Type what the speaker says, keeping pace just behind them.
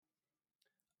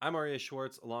I'm Arya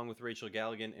Schwartz along with Rachel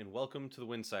Galligan, and welcome to the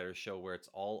Winsidr Show where it's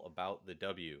all about the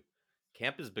W.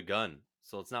 Camp has begun,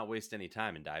 so let's not waste any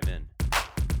time and dive in.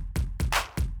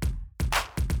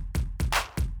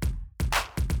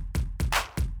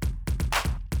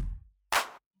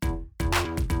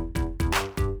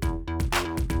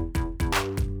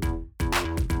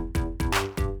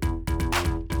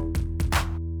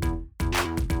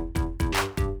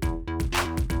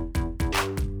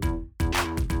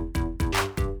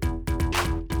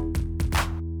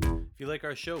 If you like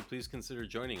our show, please consider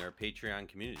joining our Patreon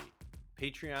community,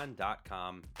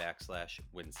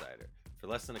 patreon.com/Winsidr. For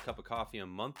less than a cup of coffee a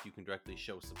month, you can directly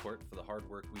show support for the hard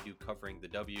work we do covering the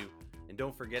W. And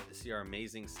don't forget to see our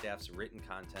amazing staff's written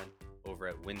content over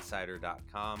at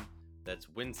winsidr.com. That's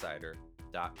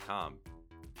winsidr.com.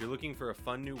 If you're looking for a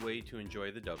fun new way to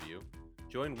enjoy the W,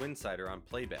 join Winsidr on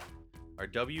Playback, our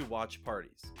W watch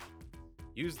parties.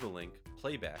 Use the link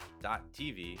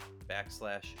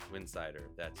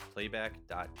playback.tv/Winsidr. That's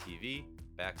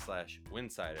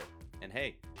playback.tv/Winsidr. And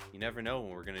hey, you never know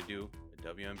when we're going to do a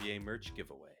WNBA merch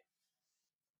giveaway.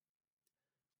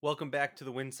 Welcome back to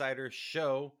the Winsidr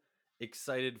Show.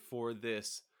 Excited for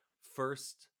this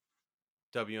first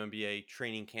WNBA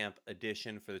training camp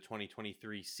edition for the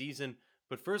 2023 season.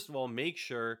 But first of all, make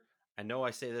sure, I know I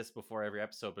say this before every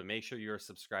episode, but make sure you're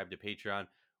subscribed to Patreon.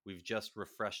 We've just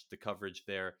refreshed the coverage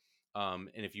there. And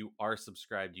if you are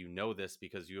subscribed, you know this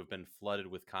because you have been flooded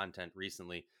with content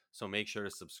recently. So make sure to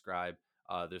subscribe.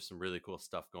 There's some really cool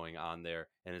stuff going on there,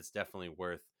 and it's definitely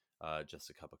worth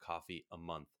just a cup of coffee a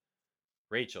month.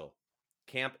 Rachel,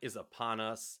 camp is upon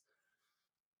us.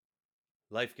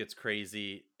 Life gets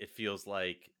crazy. It feels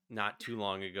like not too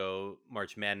long ago,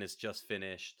 March Madness just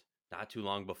finished. Not too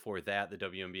long before that, the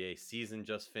WNBA season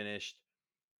just finished.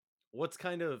 What's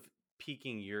kind of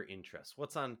piquing your interest?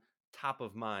 What's on top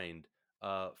of mind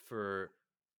for,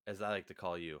 as I like to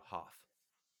call you, Hoff?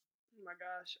 Oh my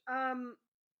gosh.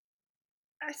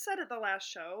 I said it the last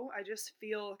show. I just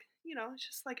feel, it's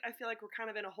just like I feel like we're kind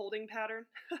of in a holding pattern.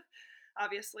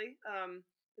 Obviously,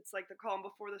 it's like the calm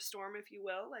before the storm, if you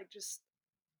will. Like just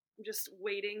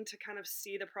waiting to kind of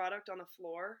see the product on the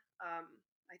floor. I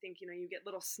think you get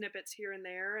little snippets here and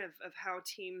there of how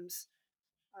teams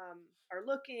are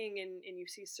looking, and you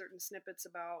see certain snippets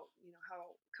about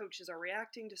how coaches are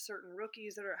reacting to certain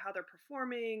rookies that are how they're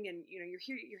performing, and you're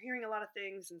hearing a lot of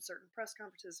things in certain press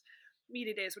conferences,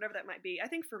 media days, whatever that might be. I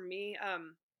think for me,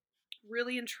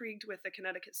 really intrigued with the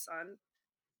Connecticut Sun.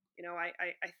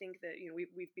 I think that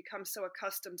we've become so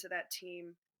accustomed to that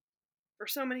team for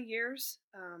so many years.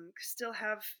 Still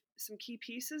have some key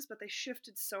pieces, but they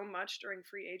shifted so much during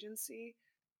free agency.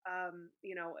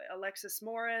 Alexis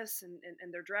Morris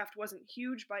and their draft wasn't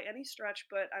huge by any stretch,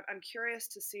 but I'm curious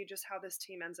to see just how this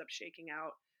team ends up shaking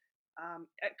out.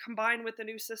 Combined with the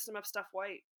new system of Steph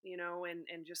White,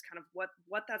 and just kind of what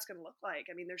that's going to look like.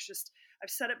 I mean, I've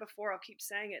said it before, I'll keep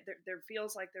saying it. There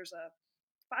feels like there's a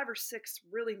 5 or 6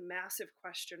 really massive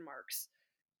question marks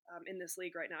in this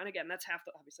league right now. And again, that's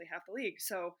obviously half the league.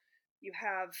 So you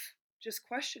have just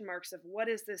question marks of what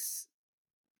is this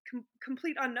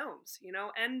complete unknowns,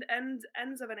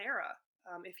 ends of an era,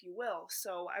 if you will.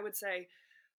 So I would say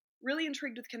really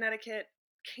intrigued with Connecticut.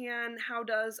 How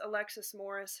does Alexis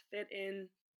Morris fit in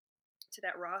to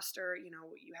that roster?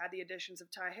 You had the additions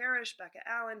of Ty Harris, Becca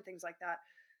Allen, things like that.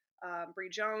 Bree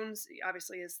Jones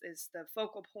obviously is the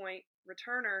focal point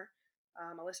returner.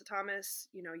 Alyssa Thomas,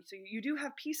 so you do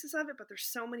have pieces of it, but there's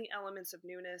so many elements of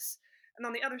newness. And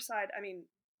on the other side, I mean,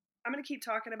 I'm going to keep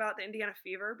talking about the Indiana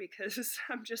Fever because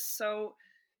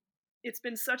it's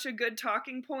been such a good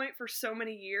talking point for so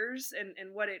many years,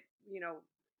 and what it,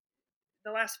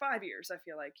 the last 5 years, I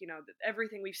feel like,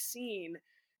 everything we've seen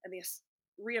and the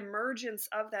reemergence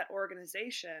of that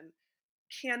organization.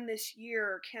 Can this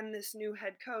new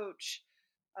head coach,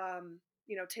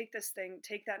 take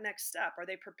that next step? Are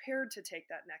they prepared to take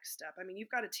that next step? I mean, you've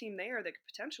got a team there that could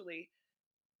potentially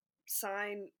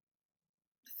sign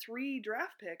 3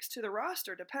 draft picks to the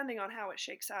roster, depending on how it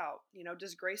shakes out.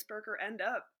 Does Grace Berger end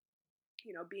up,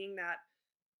 being that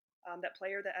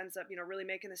player that ends up, really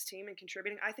making this team and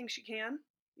contributing? I think she can.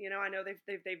 I know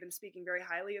they've been speaking very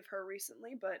highly of her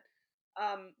recently, but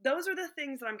those are the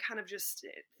things that I'm kind of just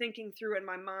thinking through in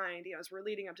my mind, as we're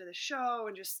leading up to the show,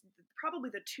 and just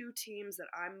probably the 2 teams that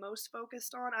I'm most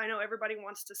focused on. I know everybody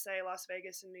wants to say Las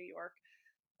Vegas and New York,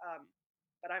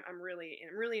 but I'm really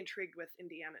intrigued with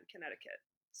Indiana and Connecticut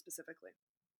specifically.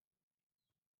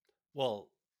 Well,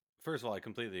 first of all, I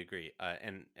completely agree.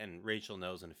 And Rachel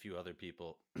knows, and a few other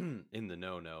people in the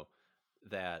know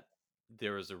that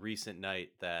there was a recent night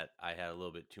that I had a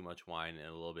little bit too much wine and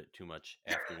a little bit too much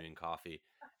afternoon coffee,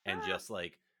 and just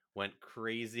like went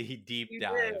crazy deep You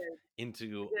dive did. You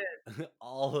into did.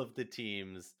 all of the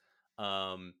teams.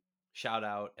 Um, Shout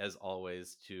out as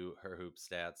always to her hoop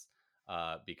stats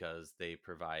because they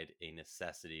provide a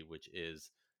necessity, which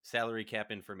is salary cap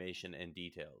information and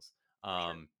details. For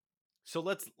sure. So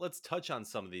let's touch on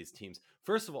some of these teams.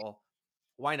 First of all,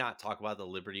 why not talk about the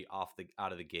Liberty off the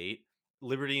out of the gate?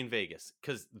 Liberty and Vegas,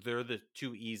 because they're the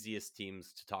two easiest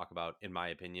teams to talk about, in my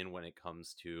opinion, when it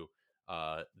comes to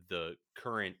the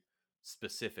current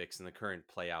specifics and the current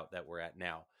play out that we're at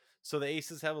now. So the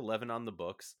Aces have 11 on the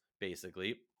books,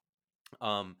 basically.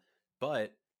 Um,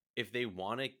 but if they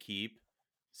want to keep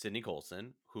Sydney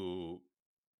Colson, who,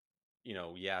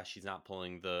 yeah, she's not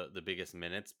pulling the biggest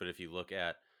minutes, but if you look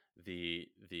at the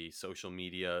social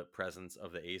media presence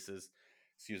of the Aces,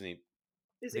 excuse me,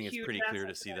 Is I a think it's huge pretty clear asset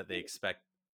to to see that that they team. expect.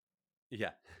 Yeah.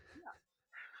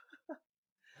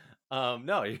 Yeah.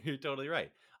 No, you're totally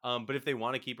right. But if they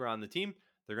want to keep her on the team,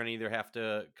 they're going to either have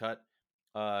to cut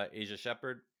Asia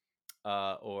Shepard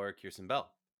or Kirsten Bell.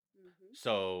 Hmm.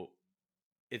 So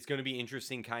it's going to be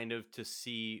interesting, kind of, to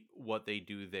see what they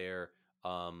do there.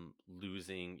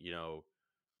 Losing,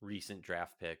 recent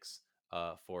draft picks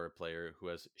for a player who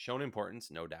has shown importance,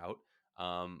 no doubt.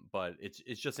 But it's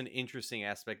just an interesting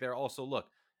aspect there. Also, look,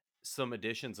 some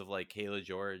additions of like Kayla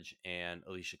George and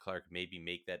Alicia Clark maybe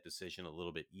make that decision a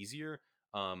little bit easier.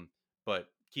 Um, but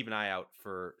keep an eye out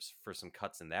for some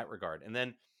cuts in that regard. And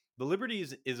then the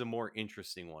Liberties is a more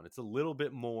interesting one. It's a little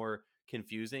bit more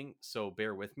confusing, so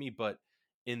bear with me. But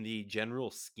in the general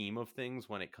scheme of things,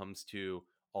 when it comes to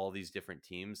all these different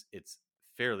teams, it's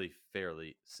fairly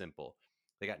simple.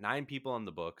 They got 9 people on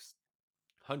the books,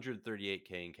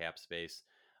 138K in cap space.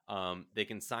 They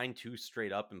can sign 2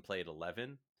 straight up and play at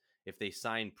 11. If they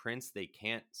sign Prince, they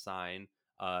can't sign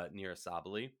Nira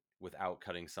Sabali without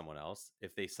cutting someone else.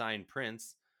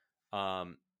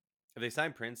 Um, if they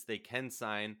sign Prince, they can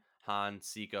sign Han,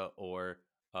 Sika, or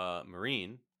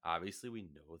Marine. Obviously, we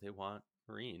know they want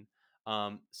Marine.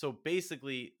 So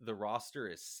basically, the roster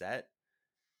is set,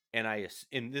 and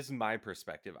this is my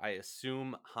perspective. I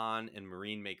assume Han and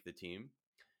Marine make the team,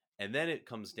 and then it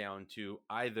comes down to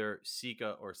either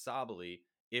Sika or Sabali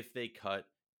if they cut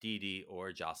Didi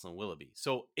or Jocelyn Willoughby.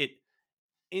 So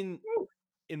in Woo.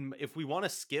 in if we want to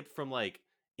skip from like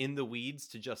in the weeds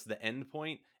to just the end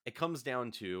point, it comes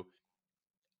down to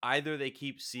either they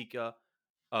keep Sika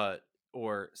uh,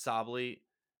 or Sabali,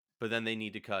 but then they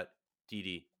need to cut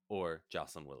Didi or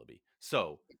Jocelyn Willoughby.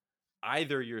 So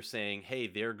either you're saying, hey,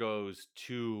 there goes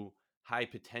 2 high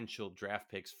potential draft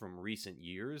picks from recent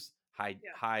years, Yeah.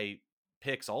 high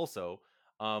picks also,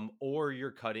 or you're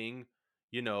cutting,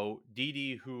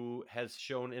 Didi, who has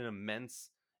shown an immense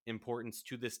importance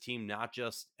to this team, not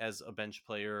just as a bench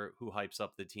player who hypes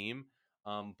up the team,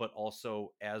 but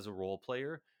also as a role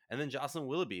player. And then Jocelyn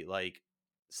Willoughby, like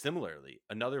similarly,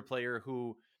 another player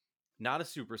who not a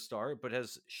superstar, but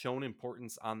has shown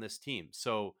importance on this team.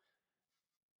 So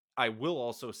I will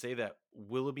also say that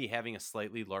Willoughby having a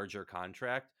slightly larger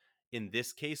contract in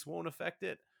this case won't affect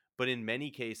it. But in many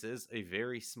cases, a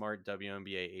very smart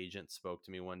WNBA agent spoke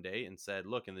to me one day and said,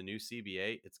 look, in the new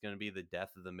CBA, it's going to be the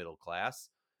death of the middle class.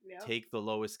 Yeah. Take the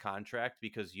lowest contract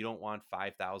because you don't want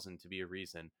 5,000 to be a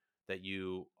reason that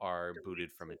you are To leave booted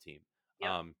the from a team. team. Yep.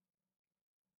 Um,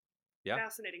 yeah.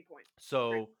 Fascinating point. Great.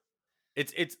 So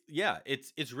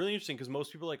it's really interesting because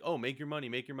most people are like, oh, make your money,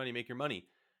 make your money, make your money.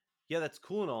 Yeah, that's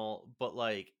cool and all, but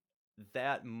like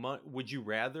would you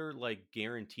rather like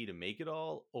guarantee to make it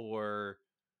all or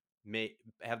may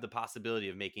have the possibility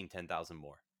of making 10,000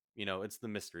 more? It's the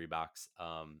mystery box.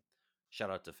 Shout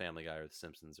out to Family Guy or The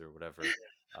Simpsons or whatever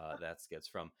that gets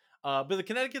from. But the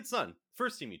Connecticut Sun,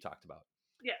 first team you talked about.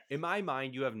 Yes. In my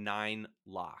mind, you have 9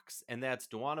 locks, and that's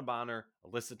Dewana Bonner,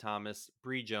 Alyssa Thomas,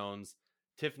 Bree Jones,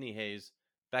 Tiffany Hayes,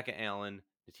 Becca Allen,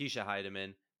 Natisha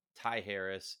Heidemann, Ty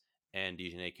Harris, and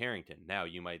Dejanay Carrington. Now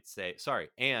you might say, sorry,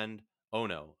 and oh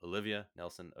no, Olivia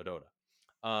Nelson Ododa.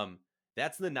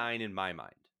 That's the 9 in my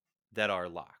mind that are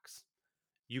locks.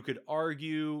 You could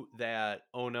argue that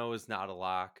Ono is not a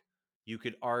lock. You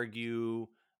could argue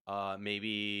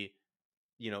maybe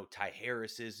Ty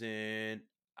Harris isn't.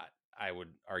 I would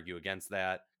argue against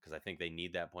that because I think they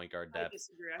need that point guard I depth.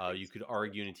 disagree. I think You she could is too.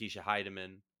 argue Natisha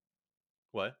Heidemann.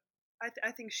 What?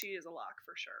 I think she is a lock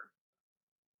for sure.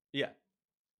 Yeah.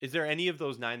 Is there any of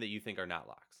those 9 that you think are not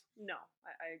locks? No,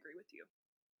 I agree with you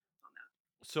on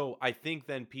that. So I think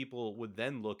then people would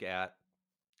then look at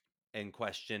and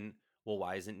question, well,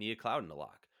 why isn't Nia Clouden a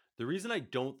lock? The reason I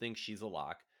don't think she's a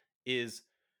lock is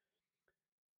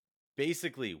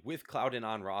basically with Clouden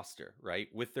on roster, right?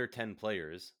 With their 10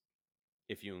 players,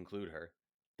 if you include her,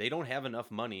 they don't have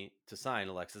enough money to sign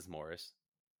Alexis Morris.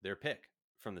 their pick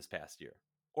from this past year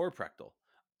or Prechtel.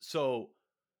 So,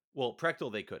 well,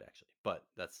 Prechtel they could actually, but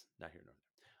that's not here nor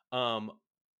there.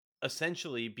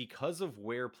 Essentially, because of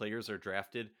where players are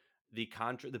drafted,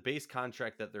 the base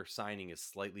contract that they're signing is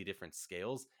slightly different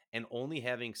scales, and only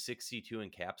having 62 in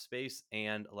cap space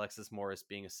and Alexis Morris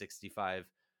being a 65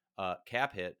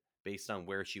 cap hit based on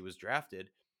where she was drafted,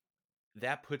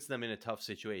 that puts them in a tough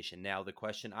situation. Now, the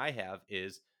question I have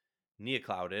is Nia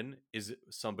Clouden is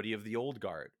somebody of the old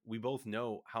guard. We both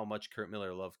know how much Kurt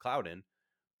Miller loved Clouden,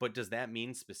 but does that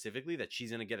mean specifically that she's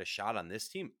going to get a shot on this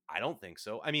team? I don't think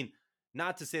so. I mean,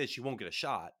 not to say that she won't get a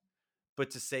shot,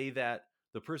 but to say that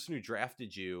the person who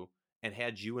drafted you and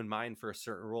had you in mind for a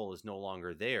certain role is no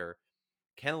longer there,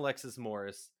 can Alexis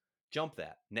Morris jump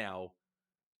that? Now,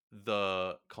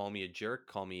 the call me a jerk,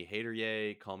 call me a hater,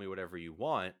 yay, call me whatever you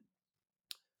want.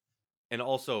 And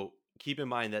also keep in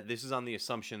mind that this is on the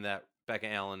assumption that Becca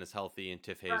Allen is healthy and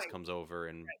Tiff Hayes Right, comes over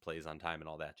and right, plays on time and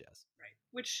all that jazz. right.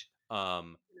 Which,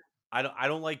 Um, you know, I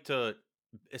don't like to,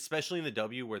 especially in the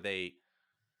W where they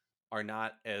are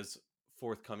not as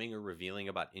forthcoming or revealing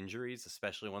about injuries,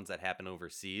 especially ones that happen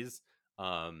overseas.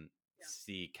 yeah,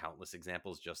 See countless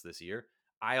examples just this year.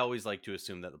 I always like to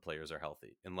assume that the players are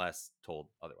healthy unless told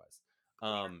otherwise. for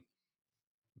sure. Um,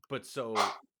 but so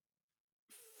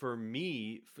for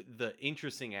me, the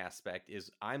interesting aspect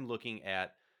is I'm looking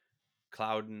at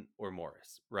Clouden or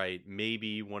Morris, right?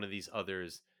 Maybe one of these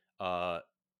others, uh,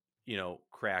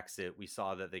 cracks it. We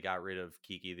saw that they got rid of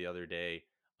Kiki the other day,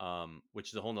 which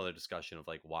is a whole nother discussion of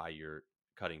like why you're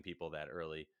cutting people that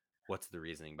early. What's the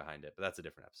reasoning behind it? But that's a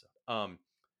different episode.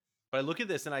 But I look at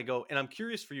this and I go, and I'm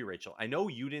curious for you, Rachel. I know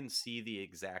you didn't see the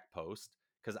exact post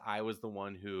because I was the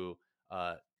one who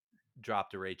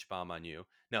dropped a rage bomb on you.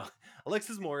 Now,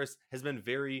 Alexis Morris has been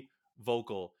very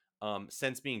vocal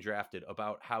since being drafted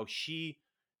about how she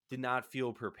did not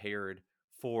feel prepared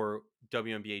for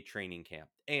WNBA training camp.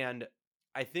 And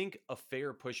I think a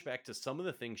fair pushback to some of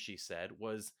the things she said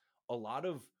was a lot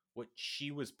of what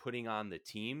she was putting on the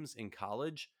teams in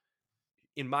college,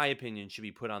 in my opinion, should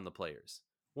be put on the players.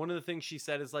 One of the things she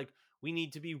said is like, we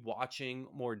need to be watching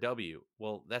more W.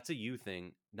 Well, that's a you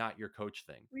thing, not your coach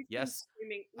thing. Yes,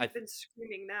 I We've been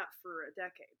screaming that for a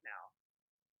decade now.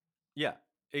 Yeah.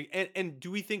 And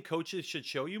do we think coaches should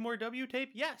show you more W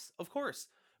tape? Yes, of course.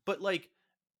 But like,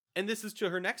 and this is to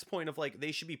her next point of like,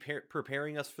 they should be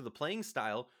preparing us for the playing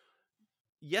style.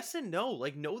 Yes and no.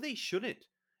 Like, no, they shouldn't.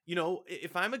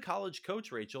 If I'm a college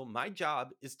coach, Rachel, my job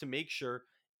is to make sure,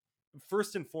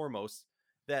 first and foremost,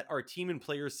 that our team and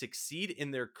players succeed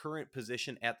in their current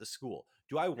position at the school.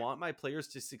 Do I want my players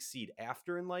to succeed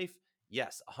after in life?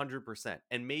 Yes, 100%.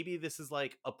 And maybe this is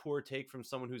like a poor take from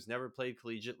someone who's never played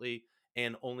collegiately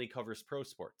and only covers pro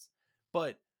sports.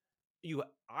 But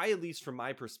at least from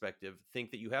my perspective,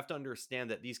 think that you have to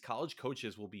understand that these college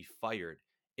coaches will be fired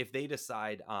if they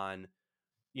decide on,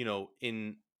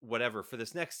 in whatever, for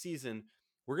this next season,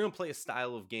 we're going to play a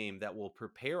style of game that will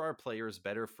prepare our players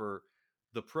better for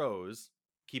the pros.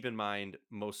 Keep in mind,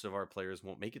 most of our players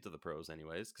won't make it to the pros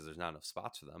anyways, because there's not enough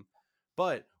spots for them.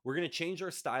 But we're going to change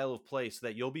our style of play so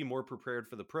that you'll be more prepared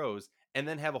for the pros and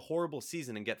then have a horrible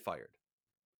season and get fired.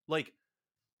 Like,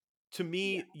 to Yeah,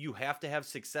 me, you have to have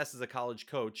success as a college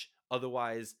coach.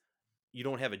 Otherwise, you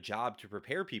don't have a job to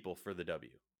prepare people for the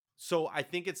W. So I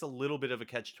think it's a little bit of a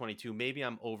catch 22. Maybe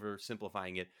I'm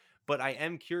oversimplifying it, but I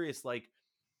am curious, like,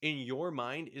 in your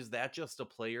mind, is that just a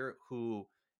player who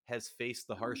has faced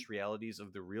the um, harsh realities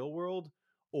of the real world?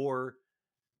 Or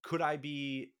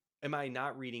am I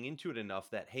not reading into it enough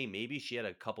that, hey, maybe she had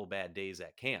a couple bad days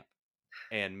at camp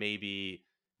and maybe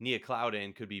Nia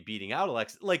Clouden could be beating out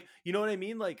Alexa? Like, you know what I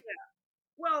mean? Like, yeah.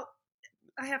 Well,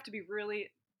 I have to be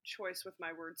really choice with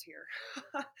my words here.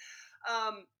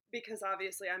 Because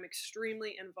obviously I'm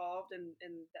extremely involved in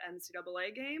the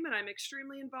NCAA game and I'm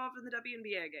extremely involved in the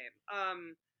WNBA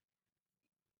game.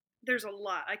 There's a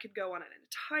lot. I could go on an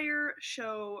entire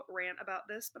show rant about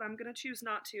this, but I'm going to choose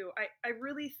not to. I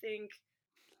really think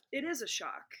it is a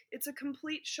shock. It's a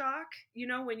complete shock.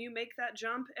 When you make that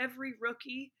jump, every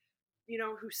rookie,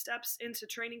 who steps into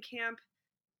training camp,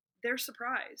 they're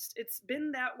surprised. It's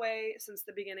been that way since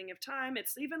the beginning of time.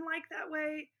 It's even like that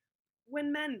way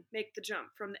when men make the jump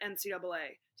from the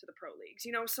NCAA to the pro leagues.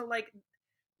 So like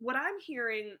what I'm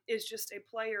hearing is just a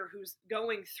player who's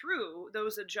going through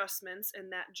those adjustments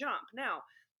and that jump. Now,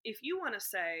 if you want to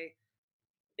say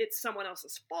it's someone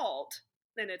else's fault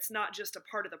and it's not just a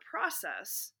part of the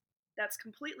process, that's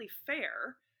completely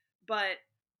fair, but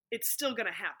it's still going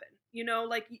to happen.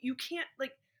 Like you can't,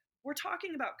 like, we're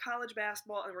talking about college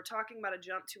basketball and we're talking about a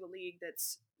jump to a league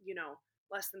that's,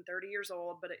 less than 30 years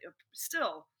old, but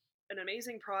still an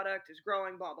amazing product, is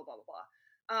growing, blah blah blah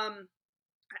blah blah.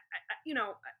 You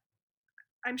know,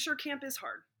 I'm sure camp is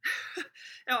hard.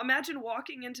 Now imagine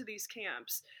walking into these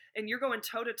camps and you're going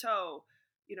toe to toe,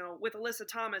 with Alyssa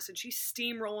Thomas, and she's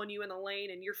steamrolling you in the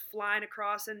lane and you're flying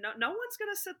across, and no one's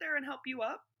gonna sit there and help you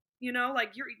up.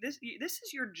 Like this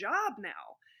is your job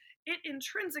now. It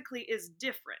intrinsically is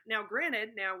different. Now, granted,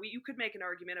 you could make an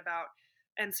argument about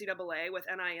NCAA with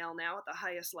NIL now at the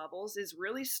highest levels is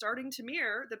really starting to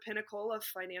mirror the pinnacle of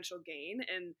financial gain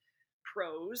and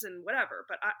pros and whatever.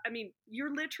 But I mean,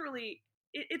 you're literally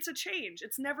it's a change.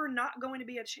 It's never not going to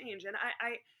be a change. And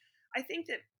I think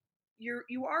that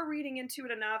you are reading into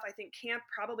it enough. I think camp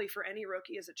probably for any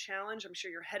rookie is a challenge. I'm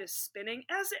sure your head is spinning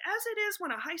as it is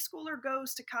when a high schooler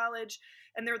goes to college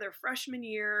and they're their freshman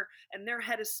year and their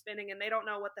head is spinning and they don't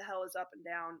know what the hell is up and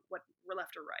down, what we're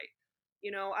left or right.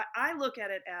 I look at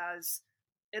it as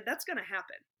that's going to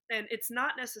happen, and it's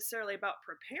not necessarily about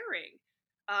preparing.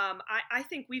 I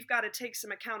think we've got to take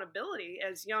some accountability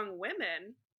as young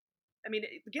women. I mean,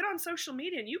 get on social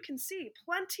media and you can see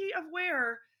plenty of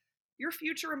where your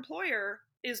future employer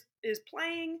is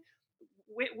playing,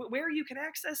 where you can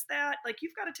access that. Like,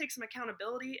 you've got to take some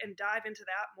accountability and dive into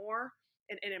that more,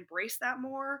 and embrace that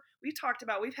more.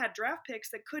 We've had draft picks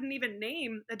that couldn't even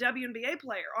name a WNBA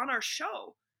player on our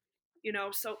show.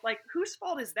 So like, whose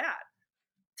fault is that?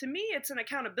 To me, it's an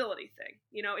accountability thing.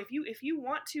 If you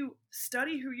want to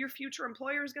study who your future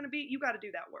employer is going to be, you got to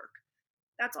do that work.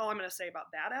 That's all I'm going to say about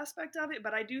that aspect of it.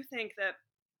 But I do think that,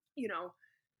 you know,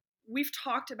 we've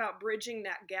talked about bridging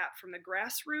that gap from the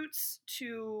grassroots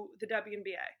to the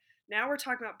WNBA. Now we're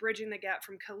talking about bridging the gap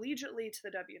from collegiately to the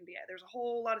WNBA. There's a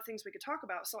whole lot of things we could talk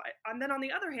about. And then on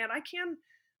the other hand, I can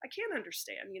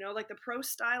understand, like the pro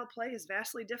style of play is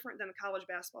vastly different than the college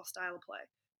basketball style of play,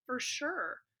 for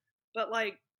sure. But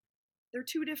like, they're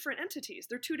two different entities.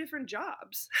 They're two different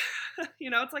jobs.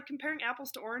 It's like comparing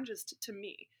apples to oranges to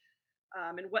me.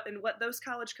 And what those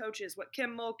college coaches, what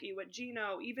Kim Mulkey, what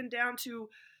Gino, even down to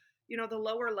the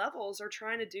lower levels are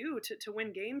trying to do to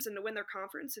win games and to win their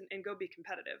conference and go be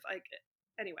competitive. Like,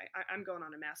 anyway, I'm going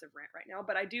on a massive rant right now,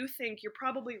 but I do think you're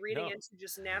probably reading No. into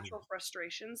just natural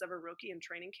frustrations of a rookie in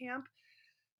training camp.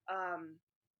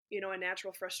 And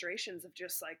natural frustrations of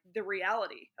just like the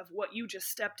reality of what you just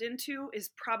stepped into is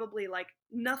probably like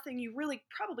nothing you really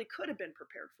probably could have been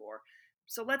prepared for.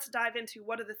 So let's dive into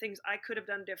what are the things I could have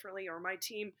done differently, or my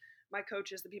team, my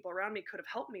coaches, the people around me could have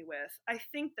helped me with. I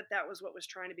think that was what was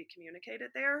trying to be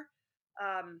communicated there.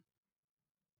 Um,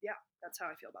 yeah, that's how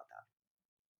I feel about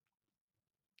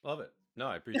Love it. No,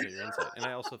 I appreciate your insight. And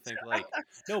I also think that. like,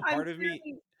 no, I'm part of me,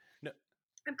 clearly, no,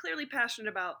 I'm clearly passionate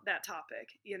about that topic.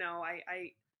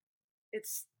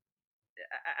 It's,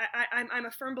 I'm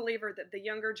a firm believer that the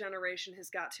younger generation has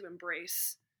got to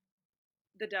embrace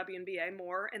the WNBA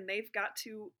more, and they've got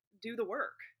to do the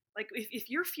work. Like,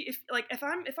 if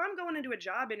I'm going into a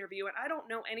job interview and I don't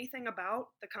know anything about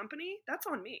the company, that's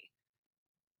on me.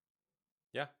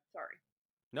 yeah, Sorry.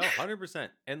 no, 100%.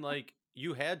 And like,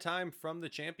 you had time from the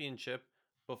championship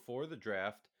before the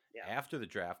draft, Yeah. after the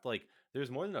draft. Like,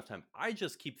 there's more than enough time. I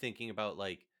just keep thinking about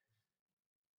like,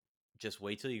 just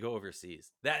wait till you go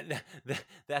overseas.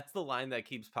 That's the line that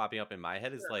keeps popping up in my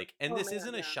head. Is Sure. like, and Oh this man,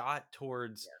 isn't a yeah. shot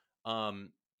towards Yeah.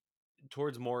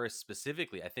 towards Morris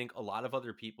specifically. I think a lot of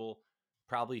other people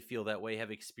probably feel that way,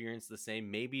 have experienced the same,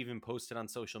 maybe even posted on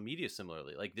social media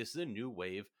similarly. Like, this is a new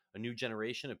wave, a new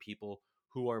generation of people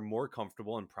who are more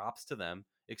comfortable, and props to them,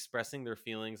 expressing their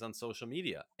feelings on social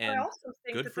media. But I And also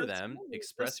think good that for them.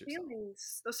 Express yourself.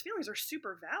 those feelings are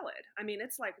super valid. I mean,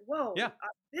 it's like, whoa, Yeah,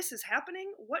 this is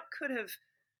happening. What could have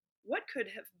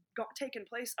taken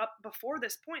place up before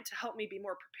this point to help me be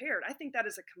more prepared? I think that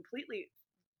is a completely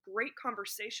great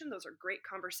conversation. Those are great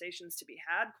conversations to be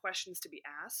had, questions to be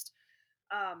asked.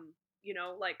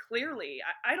 Like, clearly,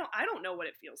 I don't know what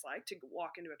it feels like to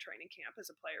walk into a training camp as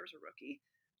a player, as a rookie.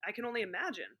 I can only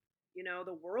imagine,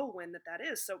 the whirlwind that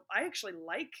is. So I actually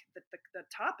like the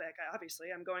topic. Obviously,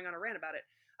 I'm going on a rant about it.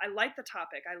 I like the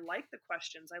topic. I like the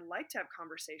questions. I like to have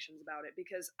conversations about it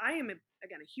because I am,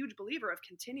 again, a huge believer of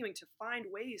continuing to find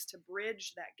ways to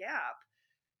bridge that gap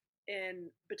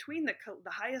in between the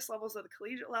highest levels of the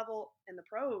collegiate level and the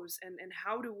pros, and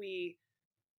how do we,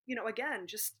 again,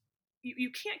 just you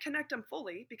can't connect them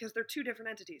fully because they're two different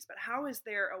entities, but how is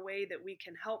there a way that we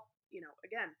can help,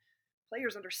 again,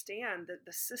 players understand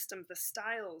the systems, the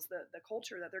styles, the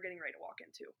culture that they're getting ready to walk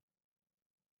into?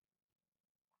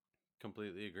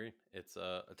 completely agree. It's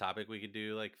a topic we could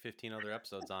do like 15 other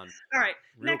episodes on All right,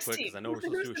 real next quick, team. because I know we're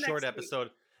supposed to Who's do a the short next team? episode.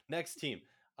 Next team.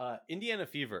 Indiana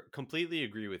Fever, completely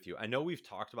agree with you. I know we've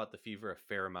talked about the Fever a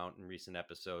fair amount in recent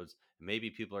episodes. Maybe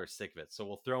people are sick of it. So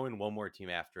we'll throw in one more team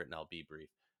after it and I'll be brief.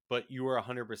 But you are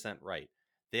 100% right.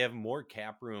 They have more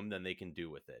cap room than they can do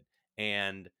with it.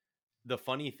 And the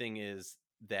funny thing is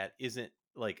that isn't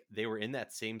like they were in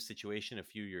that same situation a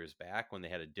few years back when they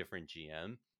had a different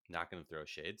GM. Not going to throw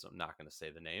shade, so I'm not going to say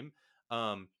the name.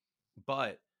 Um,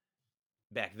 but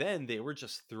back then they were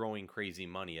just throwing crazy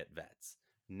money at vets.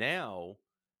 Now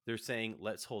they're saying,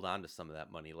 let's hold on to some of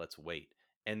that money. Let's wait.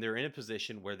 And they're in a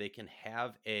position where they can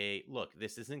have a look.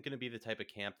 This isn't going to be the type of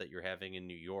camp that you're having in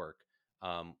New York,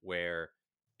 where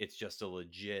it's just a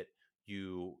legit.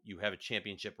 You have a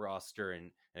championship roster and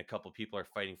a couple people are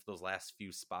fighting for those last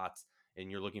few spots,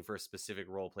 and you're looking for a specific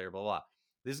role player. Blah blah.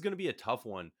 This is going to be a tough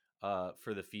one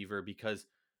for the Fever because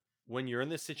when you're in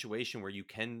this situation where you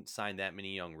can sign that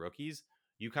many young rookies,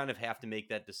 you kind of have to make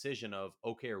that decision of,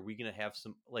 okay, are we going to have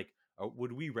some like,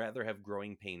 would we rather have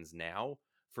growing pains now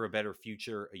for a better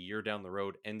future a year down the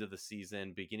road, end of the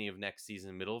season, beginning of next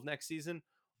season, middle of next season?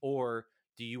 Or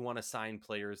do you want to sign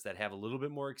players that have a little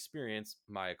bit more experience?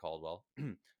 Maya Caldwell,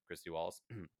 Christy Wallace,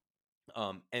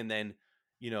 and then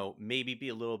maybe be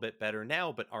a little bit better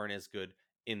now, but aren't as good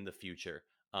in the future.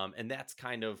 And that's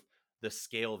kind of the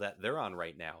scale that they're on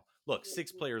right now. Look,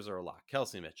 six Mhm. players are a lot: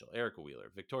 Kelsey Mitchell, Erica Wheeler,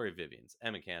 Victoria Vivians,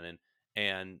 Emma Cannon,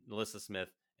 and Melissa Smith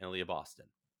and Leah Boston.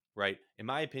 Right? In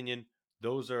my opinion,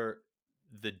 those are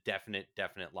the definite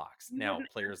locks. You Now,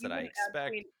 wouldn't players that you I wouldn't add expect.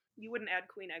 Queen you wouldn't add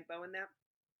Queen Egbo in there?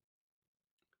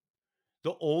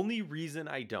 The only reason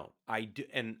I don't, I do,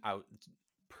 and I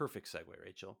perfect segue,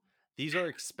 Rachel. These are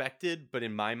expected, but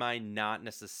in my mind, not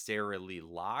necessarily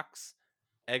locks.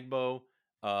 Egbo,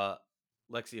 uh,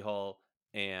 Lexi Hall,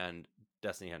 and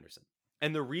Destiny Henderson.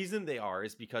 And the reason they are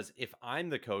is because if I'm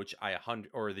the coach, I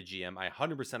 100 or the GM, I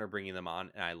 100% are bringing them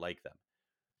on, and I like them.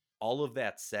 All of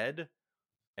that said,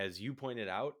 as you pointed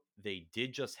out, they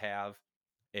did just have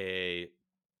a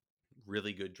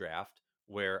really good draft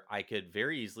where I could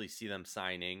very easily see them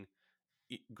signing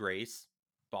Grace,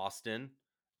 Boston,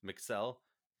 McSell,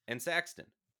 and Saxton.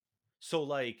 So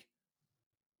like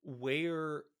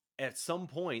where at some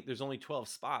point there's only 12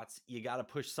 spots, you got to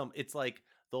push some. It's like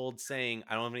the old saying,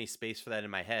 I don't have any space for that in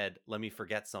my head. Let me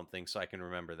forget something so I can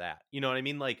remember that. You know what I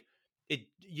mean? Like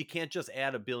you can't just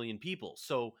add a billion people.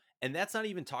 So, and that's not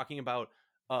even talking about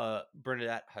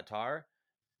Bernadette Hattar,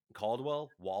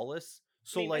 Caldwell, Wallace. I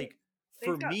So mean, like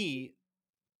for they've got me,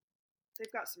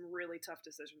 they've got some really tough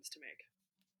decisions to make.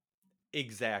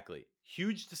 exactly.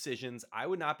 Huge decisions. I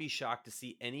would not be shocked to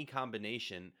see any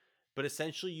combination, but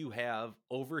essentially you have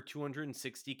over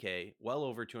 260K, well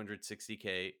over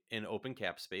 260K in open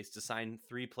cap space to sign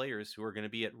three players who are going to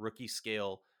be at rookie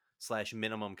scale slash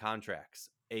minimum contracts,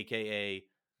 aka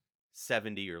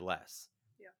 70 or less.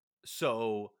 Yeah.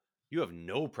 So you have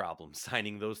no problem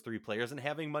signing those three players and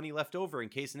having money left over in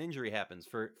case an injury happens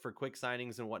for quick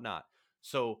signings and whatnot.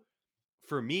 So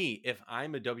for me, if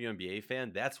I'm a WNBA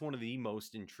fan, that's one of the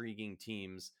most intriguing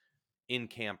teams in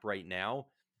camp right now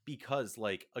because,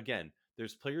 like, again,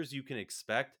 there's players you can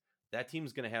expect. That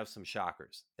team's going to have some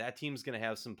shockers. That team's going to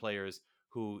have some players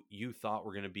who you thought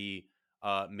were going to be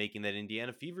making that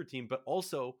Indiana Fever team. But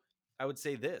also, I would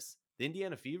say this: the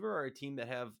Indiana Fever are a team that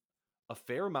have a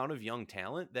fair amount of young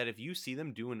talent that if you see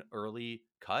them do an early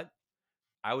cut,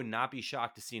 I would not be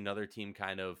shocked to see another team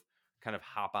kind of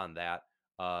hop on that,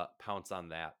 pounce on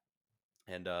that.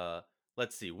 And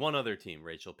let's see, one other team,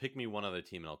 Rachel. Pick me one other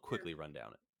team and I'll Sure. quickly run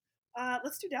down it.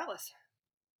 Let's do Dallas.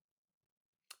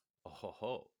 Oh, ho,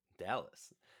 ho.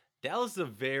 Dallas. Dallas is a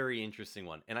very interesting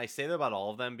one. And I say that about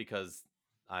all of them because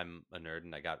I'm a nerd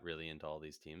and I got really into all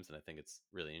these teams and I think it's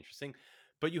really interesting.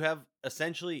 But you have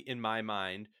essentially, in my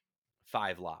mind,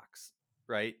 five locks,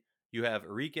 right? You have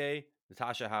Enrique,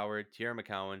 Natasha Howard, Tierra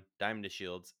McCowan, Diamond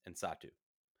Shields, and Satu.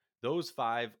 Those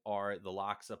five are the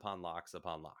locks upon locks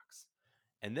upon locks.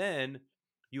 And then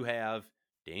you have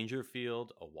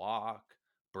Dangerfield, Awak,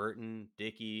 Burton,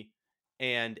 Dickey,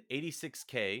 and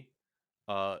 86K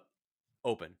uh,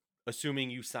 open, assuming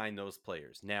you sign those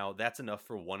players. Now, that's enough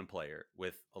for one player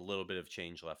with a little bit of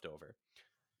change left over.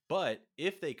 But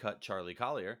if they cut Charlie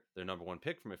Collier, their number one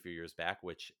pick from a few years back,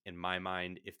 which in my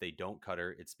mind, if they don't cut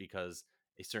her, it's because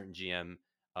a certain GM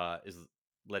is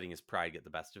letting his pride get the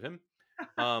best of him.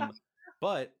 Um,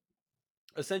 but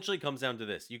essentially comes down to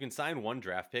this: you can sign one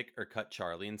draft pick or cut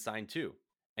Charlie and sign two,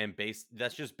 and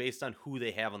that's just based on who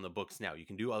they have on the books now. You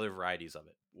can do other varieties of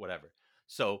it, whatever.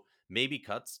 So maybe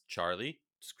cuts Charlie.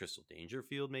 Does Crystal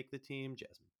Dangerfield make the team?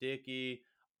 Jasmine Dickey,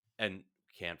 and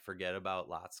can't forget about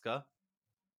Latska.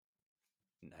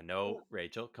 I know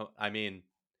Rachel. I mean,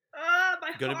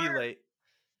 My gonna be heart. late.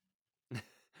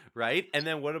 right? And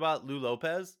then what about Lou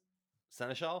Lopez,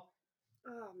 Seneschal?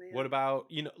 Oh What man. about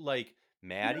like You know,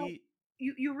 Maddie,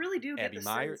 you really do get Abby the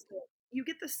Meyer?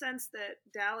 sense that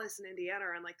Dallas and Indiana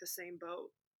are in like the same boat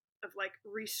of like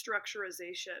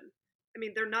restructurization. I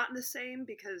mean, they're not in the same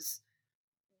because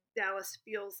Dallas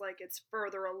feels like it's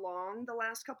further along the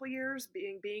last couple years,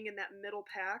 being in that middle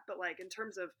pack. But like in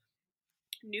terms of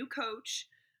new coach,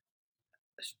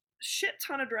 a shit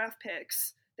ton of draft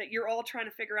picks that you're all trying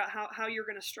to figure out how you're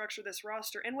going to structure this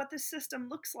roster and what this system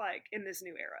looks like in this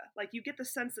new era. Like you get the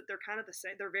sense that they're kind of the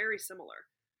same. They're very similar.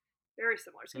 Very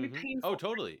similar. It's gonna be Oh, painful.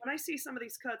 totally. When I see some of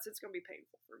these cuts, it's gonna be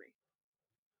painful for me.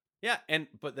 Yeah, and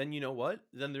but then you know what?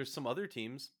 Then there's some other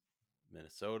teams,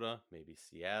 Minnesota, maybe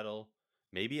Seattle,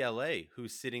 maybe LA,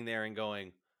 who's sitting there and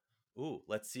going, "Ooh,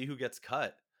 let's see who gets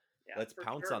cut. Yeah, Let's for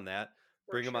pounce sure. on that.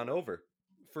 For Bring them on sure. over."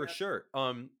 For Yep. sure.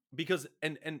 Because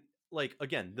and like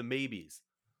again, the maybes.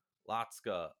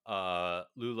 Latska,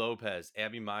 Lou Lopez,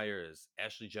 Abby Myers,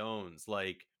 Ashley Jones,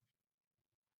 like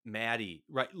Maddie,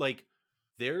 right? Like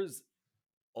there's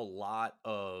a lot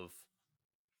of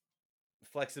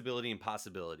flexibility and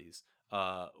possibilities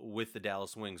with the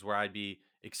Dallas Wings where I'd be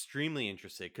extremely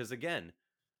interested because again,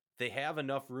 they have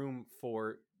enough room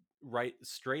for right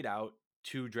straight out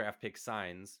two draft pick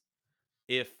signs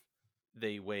if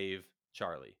they waive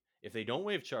Charlie. If they don't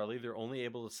waive Charlie, they're only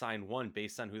able to sign one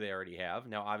based on who they already have.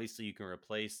 Now, obviously, you can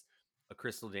replace a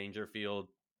Crystal Dangerfield,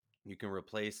 you can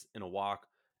replace in a walk,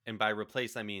 and by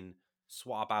replace, I mean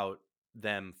swap out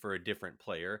them for a different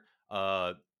player.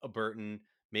 A Burton,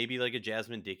 maybe like a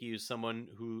Jasmine Dickey, who's someone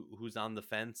who's on the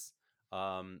fence,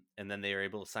 and then they are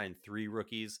able to sign three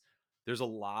rookies. There's a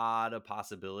lot of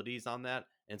possibilities on that,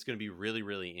 and it's going to be really,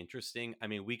 really interesting. I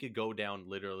mean, we could go down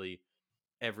literally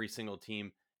every single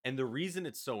team. And the reason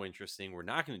it's so interesting, we're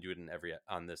not going to do it in every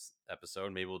on this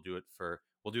episode. Maybe we'll do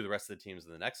the rest of the teams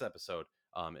in the next episode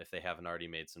if they haven't already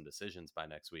made some decisions by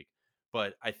next week.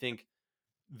 But I think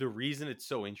the reason it's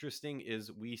so interesting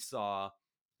is we saw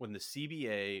when the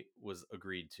CBA was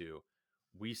agreed to,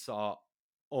 we saw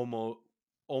almost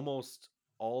almost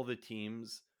all the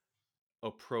teams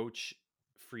approach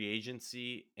free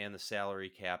agency and the salary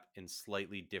cap in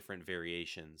slightly different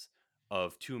variations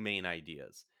of two main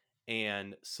ideas.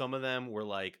 And some of them were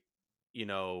like,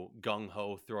 gung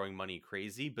ho throwing money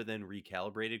crazy, but then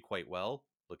recalibrated quite well.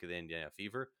 Look at the Indiana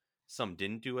Fever. Some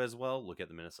didn't do as well. Look at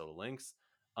the Minnesota Lynx.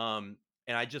 And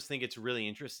I just think it's really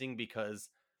interesting because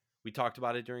we talked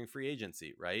about it during free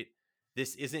agency, right?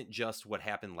 This isn't just what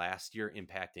happened last year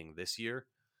impacting this year,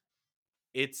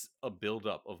 it's a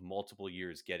buildup of multiple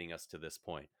years getting us to this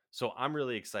point. So I'm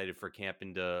really excited for camp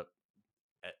into.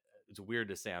 It's weird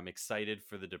to say I'm excited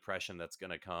for the depression that's going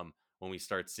to come when we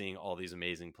start seeing all these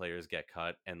amazing players get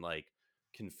cut and like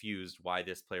confused why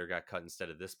this player got cut instead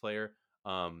of this player.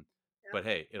 Um, Yep. but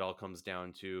hey, it all comes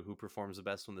down to who performs the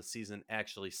best when the season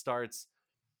actually starts.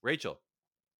 Rachel,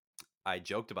 I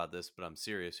joked about this, but I'm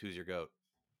serious. Who's your goat?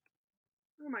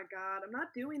 Oh my god, I'm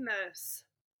not doing this.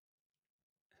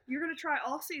 You're gonna try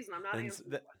all season. I'm not Then answering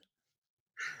the question.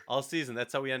 all season.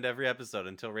 That's how we end every episode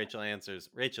until Rachel answers.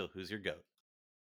 Rachel, who's your goat?